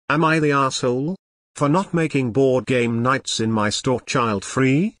Am I the asshole? For not making board game nights in my store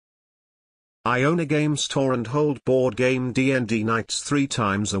child-free? I own a game store and hold board game D&D nights 3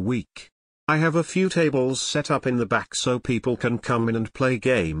 times a week. I have a few tables set up in the back so people can come in and play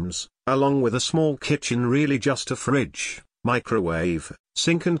games, along with a small kitchen, really just a fridge, microwave,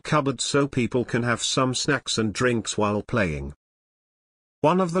 sink and cupboard so people can have some snacks and drinks while playing.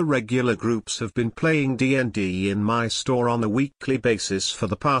 One of the regular groups have been playing D&D in my store on a weekly basis for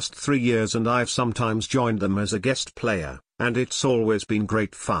the past 3 years, and I've sometimes joined them as a guest player, and it's always been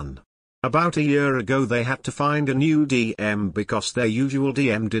great fun. About a year ago they had to find a new DM because their usual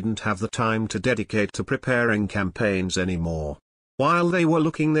DM didn't have the time to dedicate to preparing campaigns anymore. While they were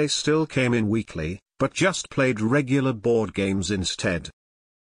looking, they still came in weekly, but just played regular board games instead.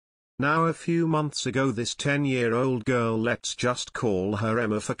 Now a few months ago this 10-year-old girl, let's just call her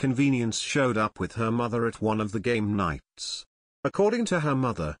Emma for convenience, showed up with her mother at one of the game nights. According to her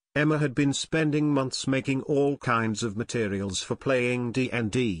mother, Emma had been spending months making all kinds of materials for playing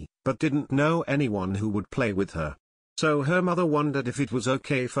D&D, but didn't know anyone who would play with her. So her mother wondered if it was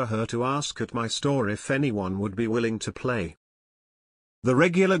okay for her to ask at my store if anyone would be willing to play. The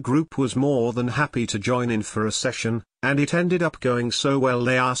regular group was more than happy to join in for a session, and it ended up going so well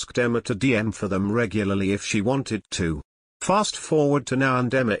they asked Emma to DM for them regularly if she wanted to. Fast forward to now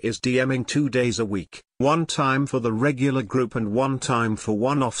and Emma is DMing 2 days a week, one time for the regular group and one time for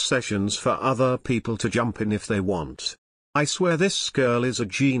one-off sessions for other people to jump in if they want. I swear this girl is a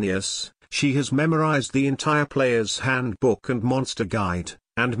genius. She has memorized the entire player's handbook and monster guide,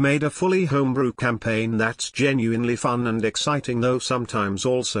 and made a fully homebrew campaign that's genuinely fun and exciting, though sometimes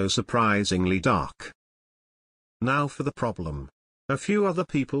also surprisingly dark. Now for the problem. A few other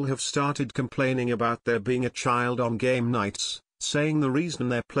people have started complaining about there being a child on game nights, saying the reason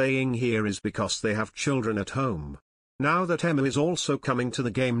they're playing here is because they have children at home. Now that Emma is also coming to the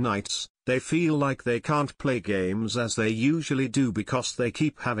game nights, they feel like they can't play games as they usually do because they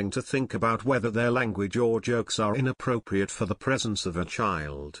keep having to think about whether their language or jokes are inappropriate for the presence of a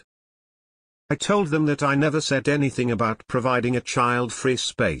child. I told them that I never said anything about providing a child-free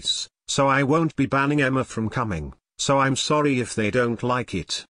space, so I won't be banning Emma from coming, so I'm sorry if they don't like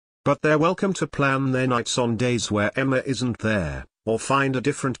it. But they're welcome to plan their nights on days where Emma isn't there, or find a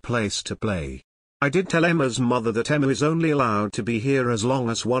different place to play. I did tell Emma's mother that Emma is only allowed to be here as long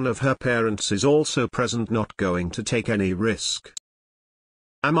as one of her parents is also present, not going to take any risk.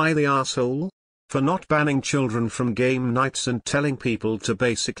 Am I the asshole? For not banning children from game nights and telling people to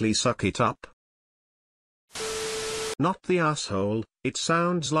basically suck it up? Not the asshole. It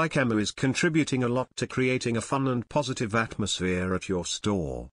sounds like Emma is contributing a lot to creating a fun and positive atmosphere at your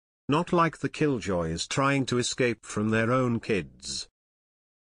store. Not like the killjoys trying to escape from their own kids.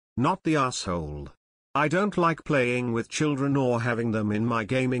 Not the asshole. I don't like playing with children or having them in my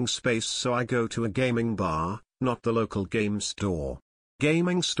gaming space, so I go to a gaming bar, not the local game store.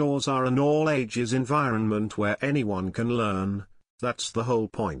 Gaming stores are an all-ages environment where anyone can learn, that's the whole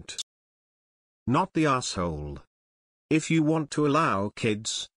point. Not the asshole. If you want to allow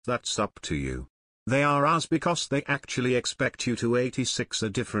kids, that's up to you. They are ours because they actually expect you to 86 a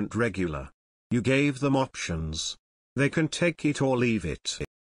different regular. You gave them options. They can take it or leave it.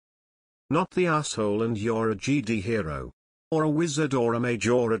 Not the asshole and you're a GD hero. Or a wizard or a mage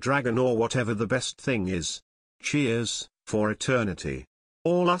or a dragon or whatever the best thing is. Cheers, for eternity.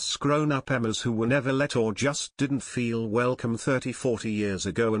 All us grown-up Emmas who were never let or just didn't feel welcome 30-40 years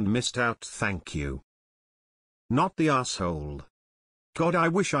ago and missed out, thank you. Not the asshole. God, I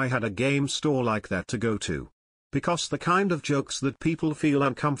wish I had a game store like that to go to. Because the kind of jokes that people feel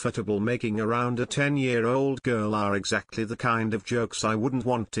uncomfortable making around a 10-year-old girl are exactly the kind of jokes I wouldn't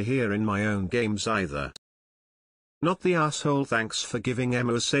want to hear in my own games either. Not the asshole. Thanks for giving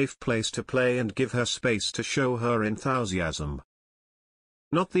Emma a safe place to play and give her space to show her enthusiasm.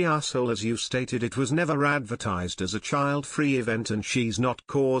 Not the asshole. As you stated, it was never advertised as a child-free event and she's not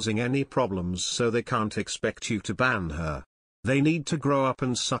causing any problems, so they can't expect you to ban her. They need to grow up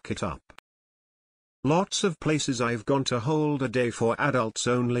and suck it up. Lots of places I've gone to hold a day for adults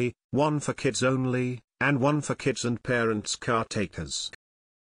only, one for kids only, and one for kids and parents caretakers.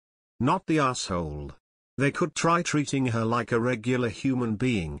 Not the asshole. They could try treating her like a regular human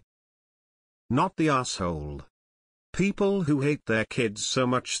being. Not the asshole. People who hate their kids so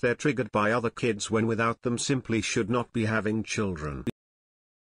much they're triggered by other kids when without them simply should not be having children.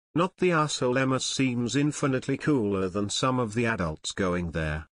 Not the asshole. Emma seems infinitely cooler than some of the adults going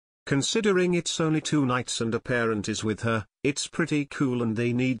there. Considering it's only 2 nights and a parent is with her, it's pretty cool and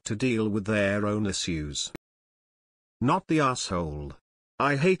they need to deal with their own issues. Not the asshole.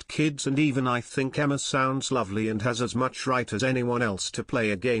 I hate kids, and even I think Emma sounds lovely and has as much right as anyone else to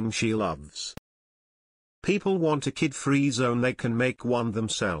play a game she loves. People want a kid-free zone, they can make one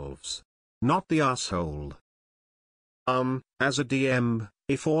themselves. Not the asshole. As a DM,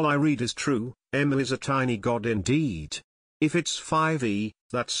 if all I read is true, Emma is a tiny god indeed. If it's 5e,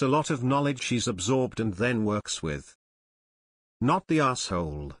 that's a lot of knowledge she's absorbed and then works with. Not the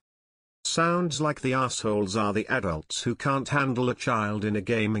asshole. Sounds like the assholes are the adults who can't handle a child in a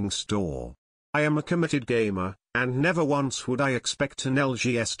gaming store. I am a committed gamer, and never once would I expect an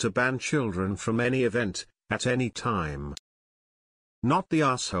LGS to ban children from any event, at any time. Not the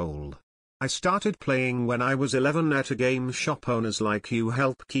asshole. I started playing when I was 11 at a game shop. Owners like you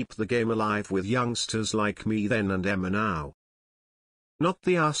help keep the game alive with youngsters like me then and Emma now. Not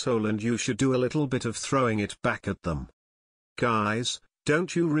the asshole, and you should do a little bit of throwing it back at them. Guys,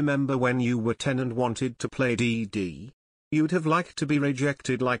 don't you remember when you were 10 and wanted to play DD? You'd have liked to be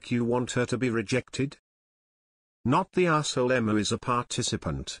rejected like you want her to be rejected? Not the asshole. Emma is a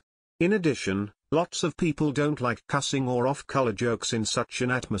participant. In addition, lots of people don't like cussing or off-color jokes in such an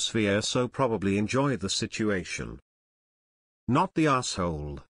atmosphere, so probably enjoy the situation. Not the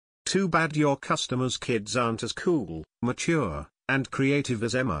asshole. Too bad your customers' kids aren't as cool, mature, and creative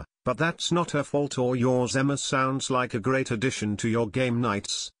as Emma, but that's not her fault or yours. Emma sounds like a great addition to your game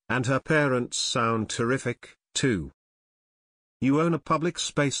nights, and her parents sound terrific, too. You own a public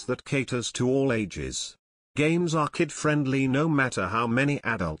space that caters to all ages. Games are kid-friendly no matter how many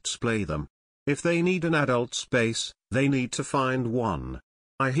adults play them. If they need an adult space, they need to find one.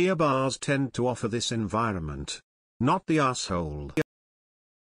 I hear bars tend to offer this environment. Not the asshole.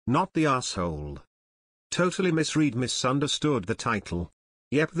 Not the asshole. Totally misunderstood the title.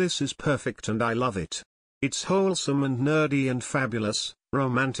 Yep, this is perfect and I love it. It's wholesome and nerdy and fabulous,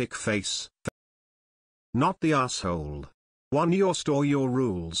 romantic face. Not the asshole. 1. Your store, your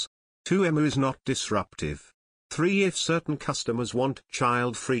rules. 2. Emma is not disruptive. 3. If certain customers want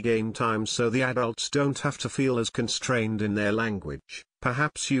child-free game time so the adults don't have to feel as constrained in their language,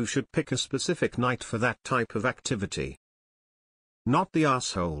 perhaps you should pick a specific night for that type of activity. Not the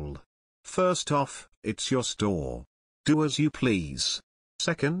asshole. First off, it's your store. Do as you please.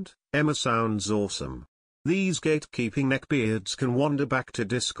 Second, Emma sounds awesome. These gatekeeping neckbeards can wander back to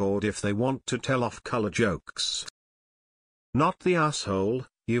Discord if they want to tell off-color jokes. Not the asshole.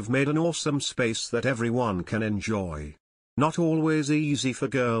 You've made an awesome space that everyone can enjoy. Not always easy for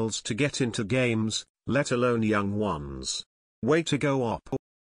girls to get into games, let alone young ones. Way to go, Op.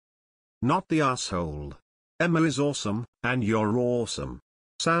 Not the asshole. Emma is awesome, and you're awesome.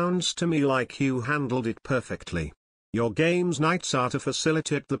 Sounds to me like you handled it perfectly. Your games nights are to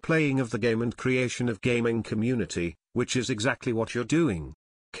facilitate the playing of the game and creation of gaming community, which is exactly what you're doing.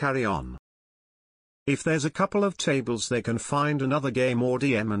 Carry on. If there's a couple of tables they can find another game or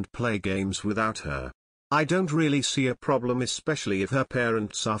DM and play games without her. I don't really see a problem, especially if her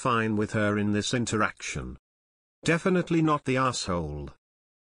parents are fine with her in this interaction. Definitely not the asshole.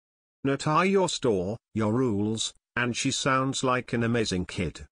 Not your store, your rules, and she sounds like an amazing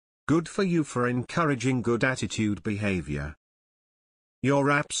kid. Good for you for encouraging good attitude behavior.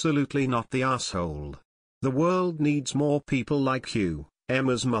 You're absolutely not the asshole. The world needs more people like you,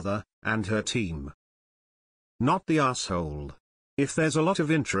 Emma's mother, and her team. Not the asshole. If there's a lot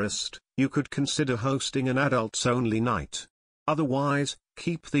of interest, you could consider hosting an adults-only night. Otherwise,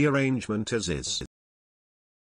 keep the arrangement as is.